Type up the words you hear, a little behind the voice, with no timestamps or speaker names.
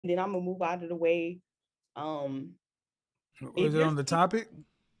then I'm gonna move out of the way. Um, if Was it you're on the topic?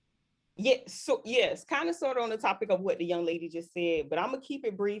 yeah, so yes, kind of sort of on the topic of what the young lady just said, but I'm gonna keep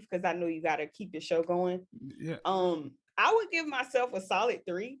it brief because I know you gotta keep the show going. Yeah. I would give myself a solid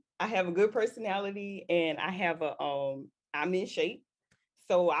three. I have a good personality and I have a I'm in shape.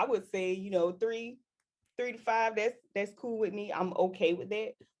 So I would say, three to five, that's cool with me. I'm okay with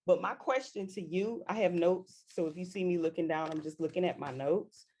that. But my question to you, I have notes. So if you see me looking down, I'm just looking at my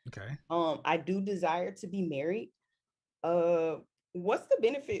notes. Okay. I do desire to be married. Uh what's the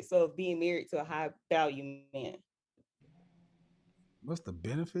benefits of being married to a high value man? What's the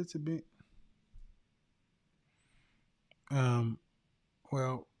benefits of being? Um.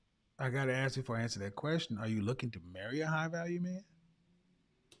 Well, I got to ask you before I answer that question. Are you looking to marry a high value man?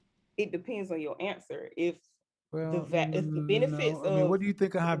 It depends on your answer. Well, If the benefits no. I mean, of what do you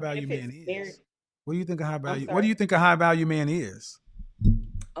think a high the value benefits man of marriage, is? What do you think a high I'm value? What do sorry. you think a high value man is?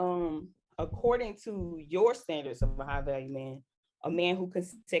 According to your standards of a high value man, a man who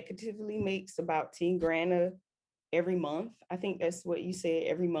consecutively makes about 10 grand every month. I think that's what you said,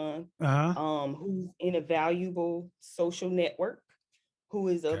 every month. Uh huh. Who's in a valuable social network, who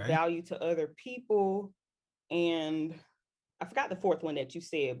is of Okay. value to other people, and I forgot the fourth one that you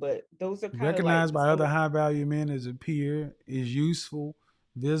said, but those are kind of like Recognized by some other of high value men as a peer, is useful,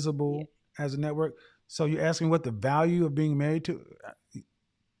 yeah. visible as a network. So you're asking what the value of being married to?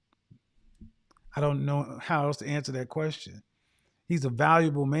 I don't know how else to answer that question. He's a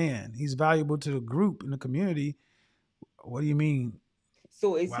valuable man. He's valuable to the group and the community. What do you mean?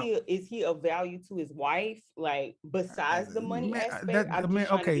 So Wow. is he of value to his wife, like besides the money aspect? That I'm man. just trying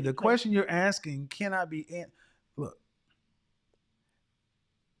to Okay, get a the clear. question you're asking cannot be. Look,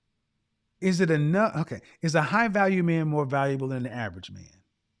 is it enough? Okay, is a high value man more valuable than the average man?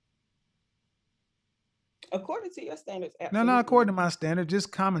 According to your standards, No, not absolutely. according to my standard.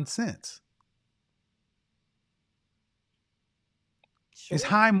 Just common sense. Is Sure,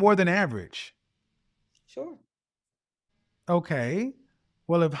 high more than average? sure. Okay.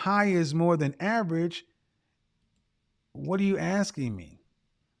 Well, if high is more than average, what are you asking me?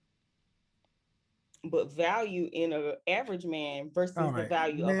 But value in a average man All versus the right,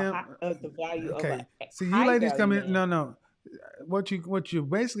 value of a ma'am. high the value of a Okay. See, you high ladies value come in. man. No, no. What you're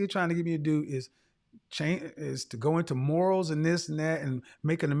basically trying to get me to do is change, is to go into morals and this and that, and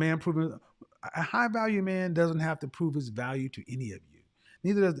making a man prove. A high value man doesn't have to prove his value to any of you.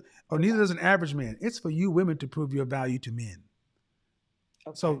 Neither Okay, does an average man. It's for you women to prove your value to men.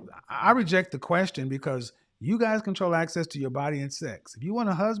 okay. So I reject the question because you guys control access to your body and sex. If you want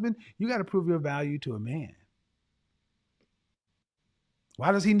a husband, you got to prove your value to a man.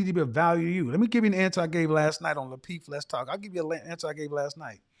 Why does he need to be a value to you? Let me give you an answer I gave last night on Lapeef Let's Talk. I'll give you an answer I gave last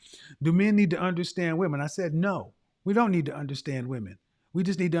night. Do men need to understand women? I said, no, we don't need to understand women. We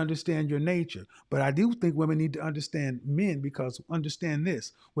just need to understand your nature. But I do think women need to understand men because understand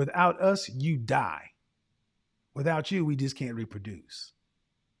this, without us, you die. Without you, we just can't reproduce.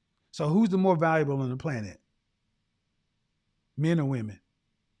 So who's the more valuable on the planet? Men or women?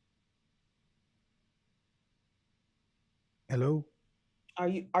 Hello? Are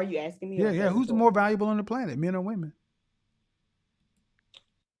you asking me Yeah, or yeah. for the Who's the floor? more valuable on the planet? Men or women?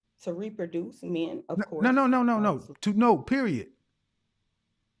 To reproduce, men, of No, no, no, course, no, no, no. obviously. To no, period.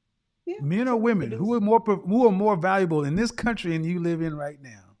 Yeah, Men or to women? reproduce. Who are more valuable in this country and you live in right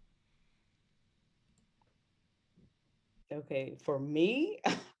now? Okay, for me,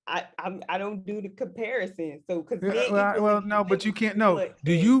 I don't do the comparison. So because men equally Well, need no, but you women can't. just as No. much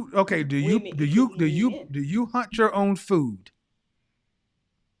Do as you? Okay. women equally need men. Do you hunt your own food?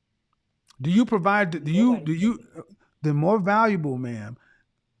 Do you provide? Nobody Do said you? that. The more valuable, ma'am.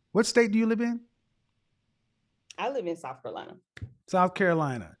 What state do you live in? I live in South Carolina. South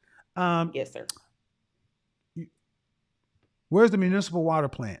Carolina. Um, Yes, sir. where's the municipal water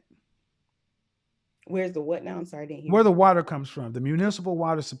plant? Where's the what now? I'm sorry, I didn't hear Where you. the water comes from? The municipal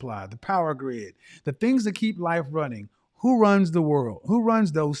water supply, the power grid, the things that keep life running. Who runs the world? Who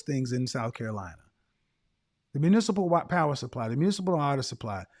runs those things in South Carolina? The municipal power supply, the municipal water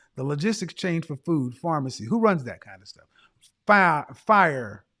supply, the logistics chain for food, pharmacy. Who runs that kind of stuff?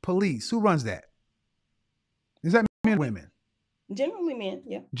 Fire, police. Who runs that? Is that men or Um, women? Generally men,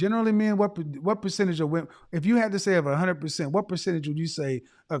 yeah. Generally, men. What percentage of women? If you had to say of 100%, what percentage would you say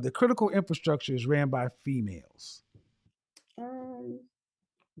of the critical infrastructure is ran by females? Um,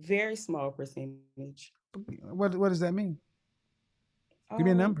 Very small percentage. What does that mean? Give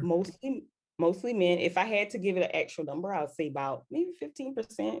me a number. Mostly men. If I had to give it an actual number, I would say about maybe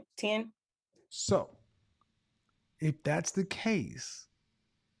 15%, 10. So, if that's the case,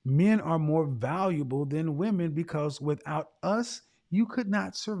 men are more valuable than women because without us, you could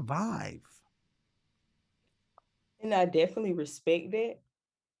not survive. And I definitely respect that.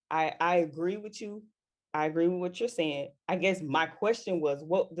 I agree with you. I agree with what you're saying. I guess my question was,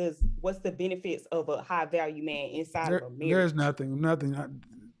 what's the benefits of a high value man inside of a There's marriage? nothing.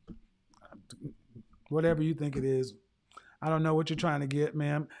 Whatever you think it is, I don't know what you're trying to get,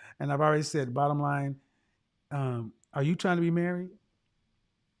 ma'am. And I've already said, bottom line, are you trying to be married?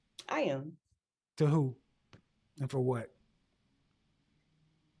 I am. To who and for what?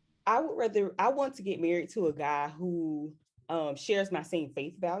 I want to get married to a guy who shares my same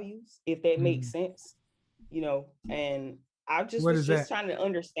faith values, if that makes Mhm. sense, and I just What was is just that? trying to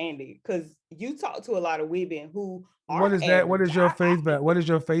understand it because you talk to a lot of women who What are is that? What average. is your faith value? What is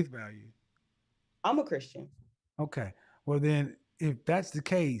your faith value? I'm a Christian. Okay. Well, then, if that's the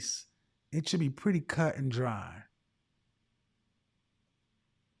case, it should be pretty cut and dry.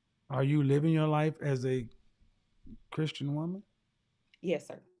 Are you living your life as a Christian woman? Yes,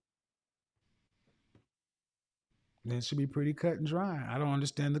 sir. Then it should be pretty cut and dry. I don't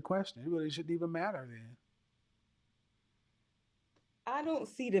understand the question. It really shouldn't even matter then. I don't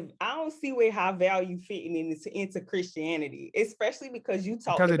see where high value fitting into Christianity, especially because you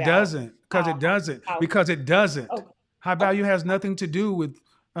talked Because it about doesn't. Because how it doesn't. how Because it doesn't. okay, High okay, value has nothing to do with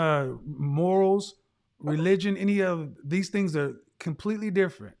morals, okay. religion. Any of these things are completely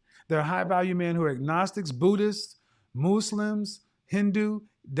different. There are high Okay. value men who are agnostics, Buddhists, Muslims, Hindu.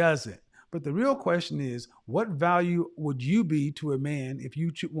 Doesn't. But the real Okay. question is, what value would you be to a man if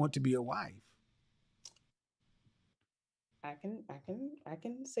you want to be a wife? I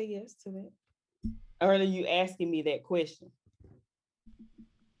can say yes to that. Or are you asking me that question?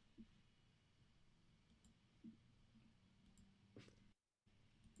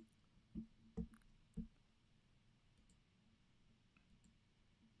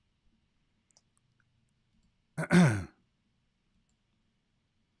 I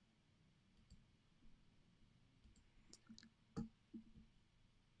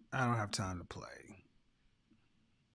don't have time to play.